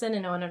person,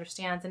 and no one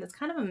understands, and it's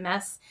kind of a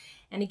mess.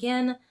 And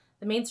again,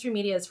 the mainstream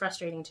media is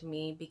frustrating to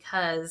me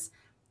because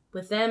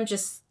with them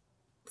just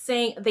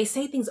they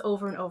say things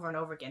over and over and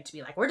over again to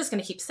be like, we're just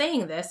going to keep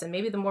saying this, and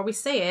maybe the more we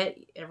say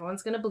it,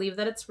 everyone's going to believe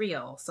that it's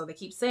real. So they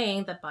keep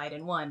saying that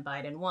Biden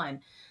won.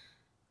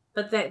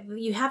 But that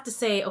you have to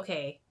say,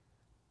 okay,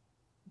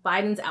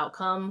 Biden's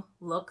outcome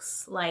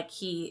looks like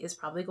he is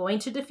probably going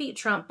to defeat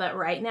Trump, but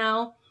right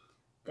now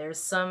there's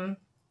some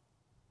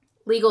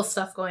legal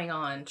stuff going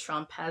on.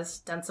 Trump has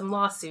done some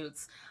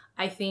lawsuits.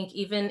 I think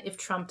even if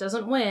Trump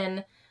doesn't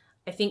win,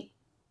 I think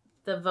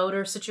the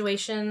voter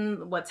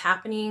situation, what's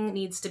happening,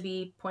 needs to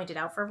be pointed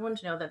out for everyone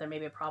to know that there may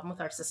be a problem with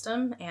our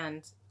system.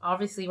 And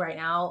obviously right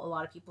now, a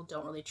lot of people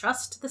don't really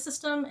trust the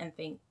system and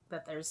think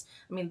that there's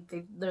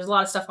a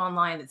lot of stuff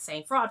online that's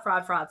saying fraud.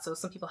 So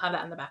some people have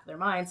that in the back of their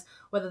minds,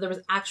 whether there was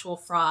actual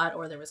fraud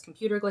or there was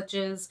computer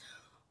glitches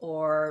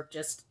or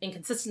just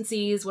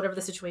inconsistencies, whatever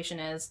the situation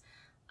is.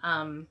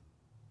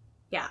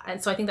 Yeah.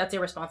 And so I think that's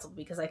irresponsible,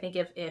 because I think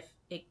if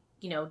it,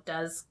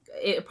 does,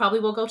 it probably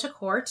will go to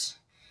court.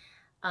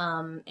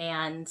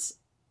 And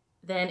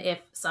then if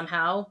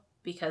somehow,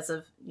 because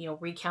of,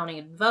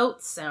 recounting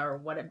votes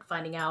or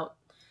finding out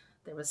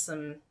there was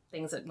some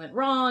things that went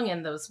wrong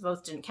and those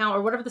votes didn't count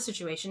or whatever the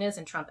situation is,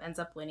 and Trump ends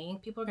up winning,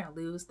 people are going to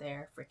lose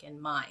their freaking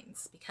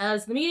minds,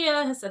 because the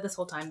media has said this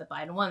whole time that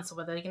Biden won. So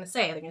what are they going to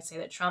say? They're going to say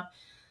that Trump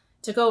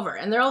took over.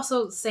 And they're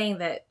also saying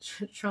that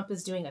Trump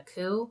is doing a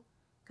coup.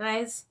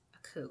 Guys, a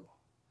coup.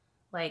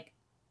 Like,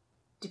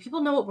 do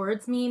people know what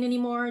words mean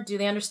anymore? Do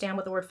they understand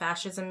what the word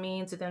fascism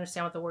means? Do they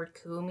understand what the word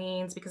coup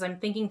means? Because I'm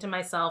thinking to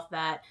myself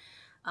that,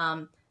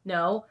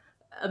 no,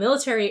 a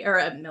military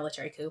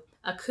coup.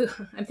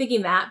 I'm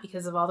thinking that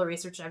because of all the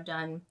research I've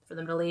done for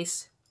the Middle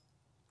East,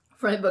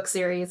 for my book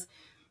series.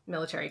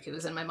 military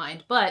coups in my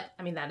mind. But,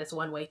 I mean, that is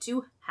one way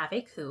to have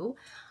a coup,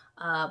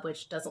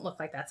 which doesn't look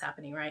like that's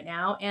happening right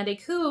now. And a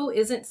coup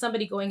isn't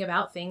somebody going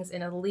about things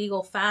in a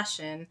legal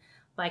fashion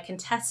by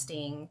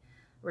contesting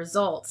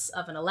results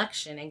of an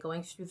election and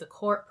going through the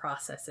court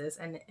processes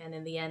and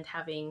in the end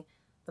having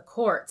the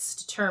courts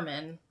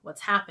determine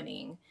what's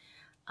happening,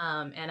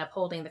 and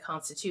upholding the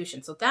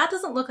Constitution. So that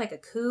doesn't look like a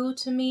coup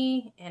to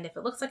me. And if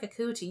it looks like a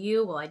coup to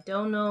you, well, I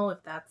don't know if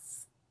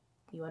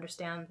you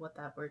understand what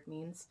that word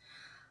means.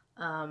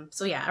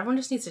 So yeah, everyone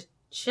just needs to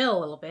chill a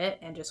little bit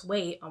and just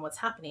wait on what's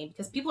happening,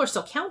 because people are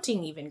still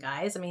counting even,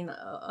 guys. I mean,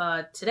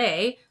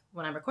 today,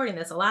 when I'm recording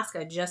this,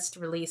 Alaska just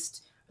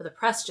released, or the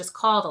press just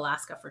called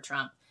Alaska for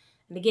Trump.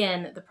 And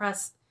again, the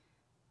press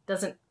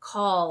doesn't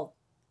call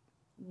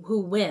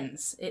who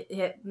wins.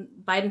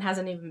 Biden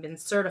hasn't even been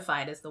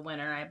certified as the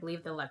winner. I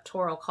believe the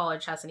Electoral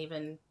College hasn't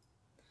even,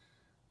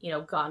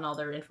 gotten all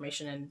their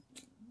information and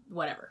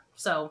whatever.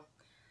 So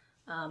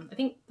I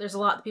think there's a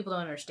lot that people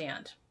don't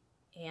understand.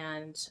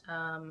 And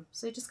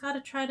so you just got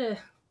to try to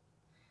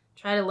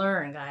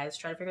learn, guys.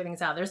 Try to figure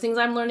things out. There's things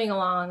I'm learning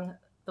along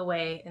the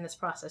way in this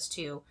process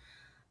too.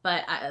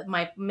 But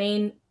my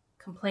main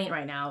complaint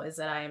right now is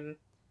that I'm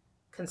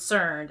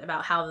concerned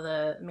about how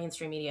the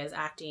mainstream media is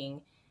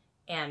acting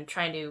and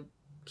trying to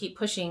keep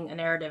pushing a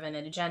narrative and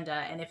an agenda.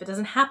 And if it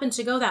doesn't happen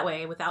to go that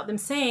way without them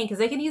saying, because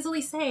they can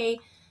easily say,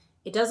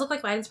 it does look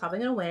like Biden's probably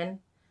going to win,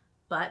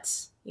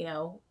 but,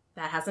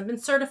 that hasn't been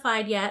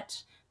certified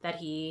yet, that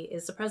he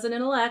is the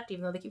president-elect,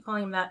 even though they keep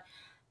calling him that.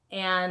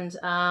 And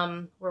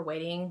we're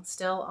waiting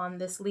still on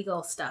this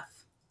legal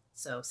stuff.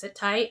 So sit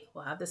tight.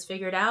 We'll have this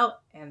figured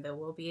out, and there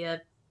will be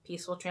a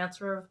peaceful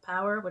transfer of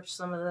power, which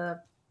some of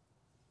the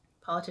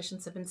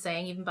politicians have been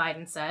saying. Even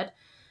Biden said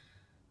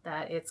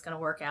that it's going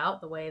to work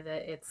out the way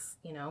that it's,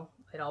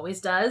 it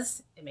always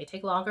does. It may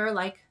take longer,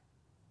 like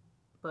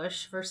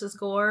Bush versus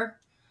Gore.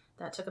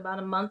 That took about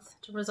a month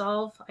to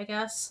resolve, I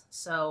guess.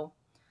 So,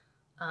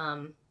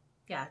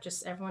 yeah,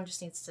 everyone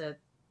just needs to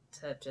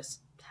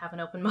just have an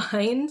open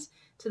mind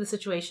to the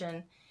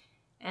situation.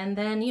 And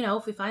then,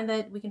 if we find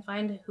that we can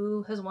find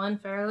who has won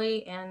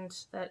fairly and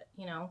that,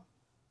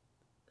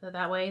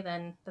 that way,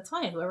 then that's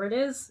fine. Whoever it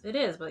is, it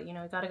is. But, we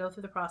got to go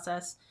through the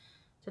process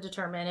to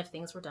determine if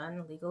things were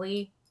done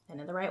legally and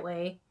in the right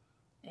way.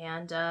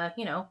 And,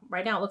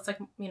 right now it looks like,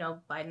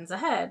 Biden's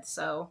ahead.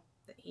 So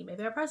he may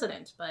be our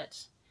president.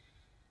 But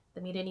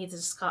the media needs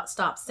to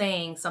stop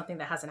saying something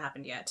that hasn't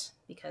happened yet,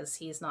 because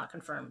he's not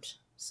confirmed.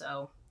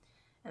 So,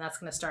 and that's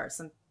going to start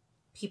some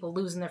people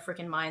losing their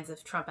freaking minds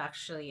if Trump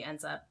actually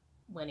ends up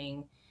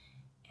winning.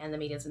 And the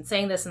media's been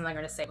saying this, and they're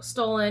going to say it was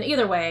stolen.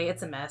 Either way,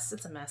 it's a mess.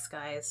 It's a mess,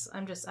 guys. I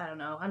don't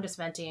know. I'm just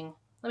venting.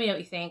 Let me know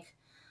what you think.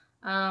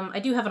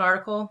 I do have an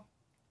article,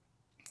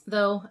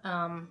 though,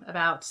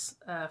 about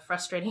a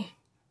frustrating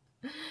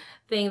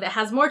thing that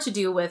has more to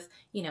do with,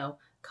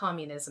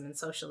 communism and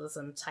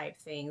socialism type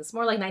things,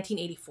 more like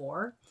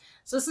 1984.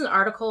 So this is an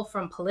article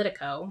from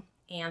Politico,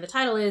 and the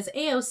title is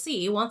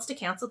AOC wants to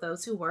cancel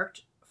those who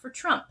worked for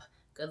Trump.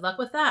 Good luck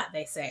with that,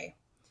 they say.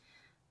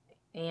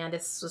 And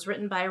this was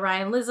written by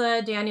Ryan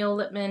Lizza, Daniel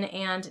Lippman,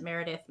 and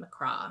Meredith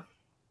McCraw.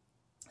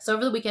 So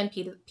over the weekend,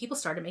 people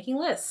started making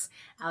lists.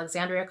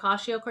 Alexandria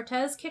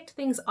Ocasio-Cortez kicked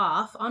things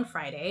off on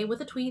Friday with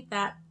a tweet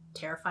that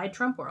terrified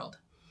Trump world.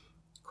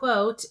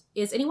 Quote,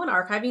 "Is anyone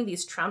archiving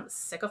these Trump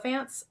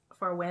sycophants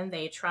for when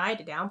they try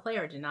to downplay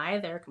or deny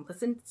their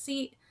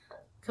complicity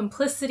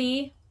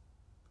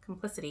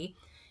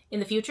in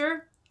the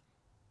future?"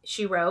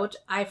 She wrote,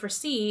 I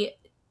foresee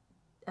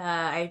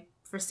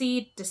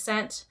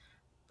dissent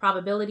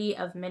probability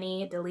of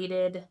many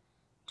deleted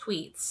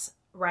tweets,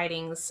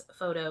 writings,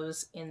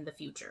 photos in the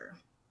future.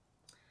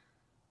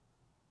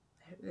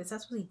 Is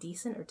that supposed to be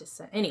decent or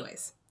dissent?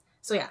 Anyways,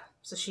 so yeah,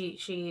 so she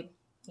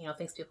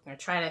thinks people are going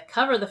to try to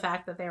cover the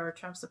fact that they were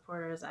Trump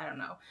supporters. I don't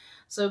know.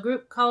 So a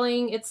group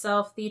calling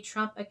itself the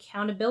Trump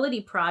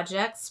Accountability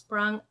Project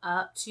sprung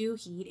up to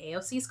heed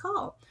AOC's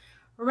call.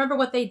 Remember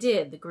what they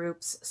did, the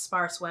group's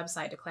sparse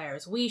website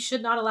declares. We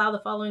should not allow the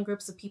following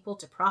groups of people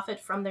to profit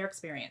from their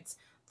experience.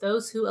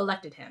 Those who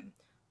elected him,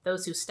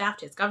 those who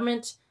staffed his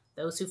government,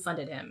 those who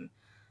funded him.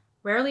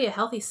 Rarely a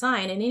healthy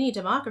sign in any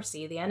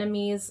democracy, the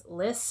enemies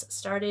list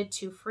started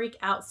to freak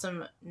out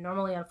some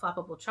normally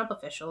unflappable Trump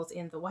officials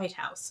in the White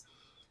House.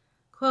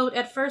 Quote,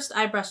 "At first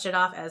I brushed it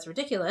off as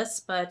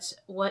ridiculous, but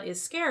what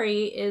is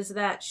scary is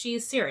that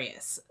she's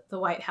serious," the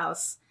White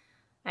House,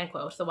 end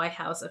quote, the White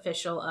House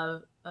official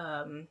of,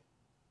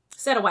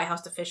 said a White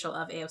House official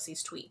of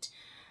AOC's tweet.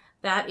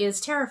 That is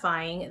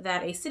terrifying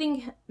that a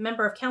sitting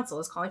member of council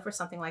is calling for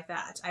something like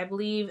that. I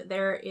believe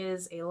there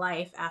is a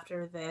life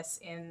after this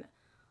in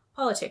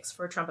politics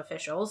for Trump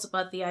officials,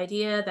 but the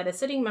idea that a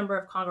sitting member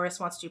of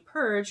Congress wants to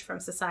purge from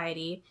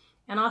society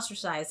and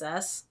ostracize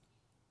us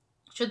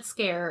should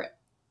scare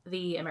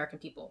the American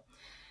people.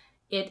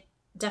 It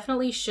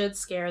definitely should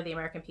scare the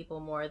American people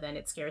more than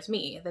it scares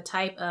me. That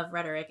type of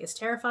rhetoric is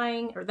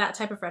terrifying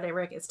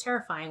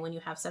when you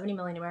have 70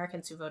 million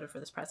Americans who voted for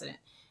this president.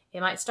 It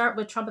might start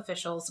with Trump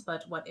officials,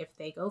 but what if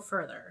they go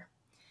further?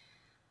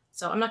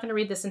 So I'm not going to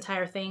read this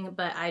entire thing,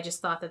 but I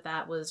just thought that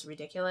that was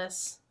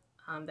ridiculous,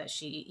 that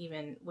she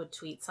even would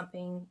tweet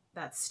something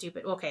that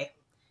stupid. Okay,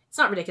 it's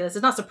not ridiculous.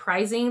 It's not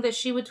surprising that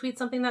she would tweet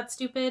something that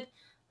stupid,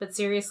 but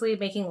seriously,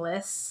 making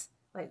lists,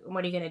 like,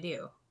 what are you going to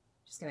do?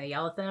 Just going to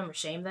yell at them or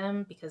shame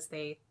them because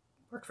they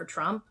worked for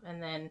Trump?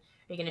 And then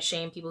are you going to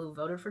shame people who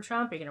voted for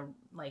Trump? Are you going to,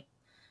 like,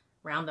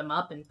 round them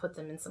up and put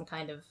them in some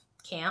kind of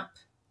camp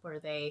where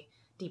they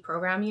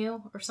deprogram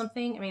you or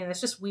something? I mean,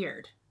 that's just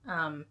weird.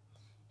 And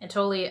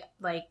totally,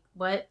 like,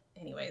 what?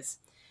 Anyways.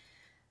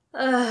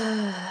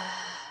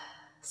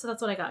 So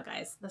that's what I got,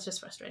 guys. That's just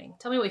frustrating.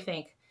 Tell me what you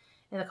think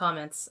in the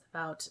comments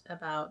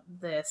about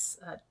this,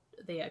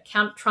 the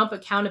Trump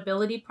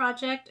Accountability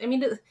Project. I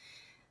mean,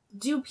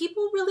 do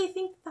people really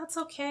think that's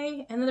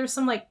okay? And then there's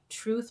some, like,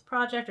 Truth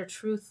Project or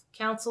Truth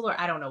Council, or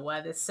I don't know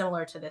what. It's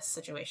similar to this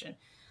situation.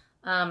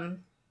 But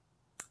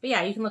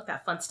yeah, you can look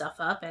that fun stuff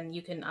up, and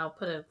I'll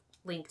put a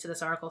link to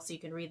this article so you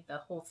can read the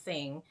whole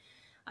thing.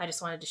 I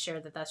just wanted to share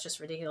that that's just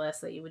ridiculous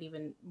that you would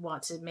even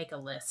want to make a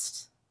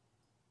list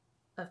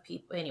of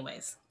people.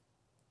 Anyways,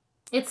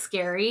 it's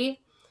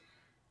scary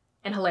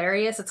and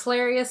hilarious. It's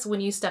hilarious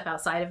when you step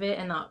outside of it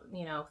and not,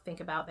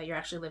 think about that you're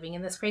actually living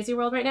in this crazy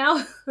world right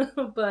now.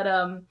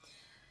 But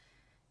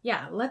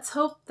yeah, let's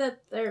hope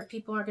that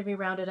people aren't going to be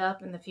rounded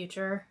up in the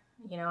future.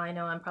 I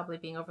know I'm probably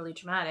being overly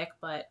dramatic,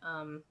 but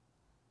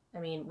I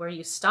mean, where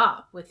you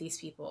stop with these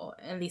people,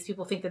 and these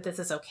people think that this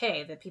is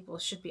okay, that people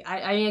should be.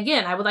 I mean,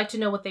 again, I would like to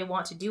know what they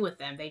want to do with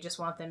them. They just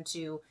want them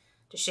to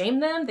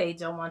shame them. They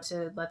don't want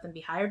to let them be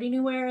hired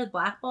anywhere,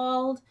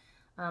 blackballed,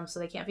 so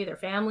they can't view their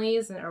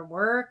families or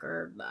work.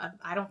 Or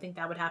I don't think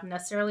that would happen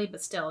necessarily,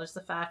 but still, just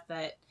the fact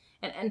that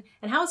and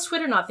how is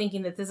Twitter not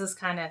thinking that this is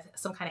kind of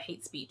some kind of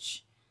hate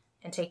speech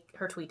and take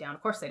her tweet down?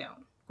 Of course they don't.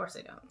 Of course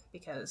they don't,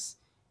 because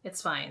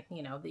it's fine.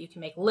 That you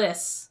can make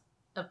lists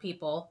of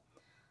people.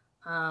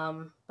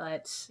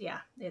 But yeah,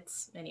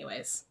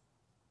 anyways.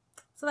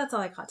 So that's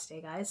all I caught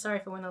today, guys. Sorry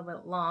if it went a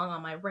little bit long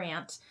on my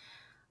rant,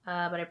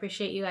 but I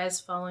appreciate you guys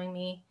following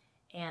me,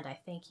 and I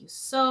thank you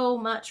so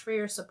much for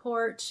your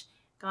support.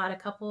 Got a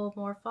couple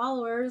more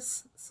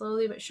followers.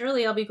 Slowly but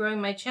surely, I'll be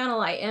growing my channel.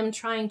 I am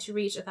trying to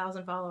reach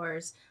 1,000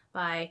 followers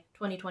by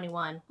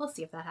 2021. We'll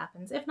see if that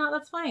happens. If not,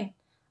 that's fine.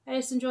 I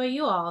just enjoy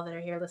you all that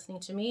are here listening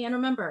to me, and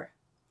remember,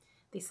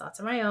 these thoughts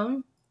are my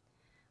own.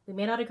 We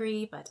may not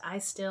agree, but I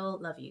still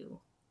love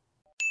you.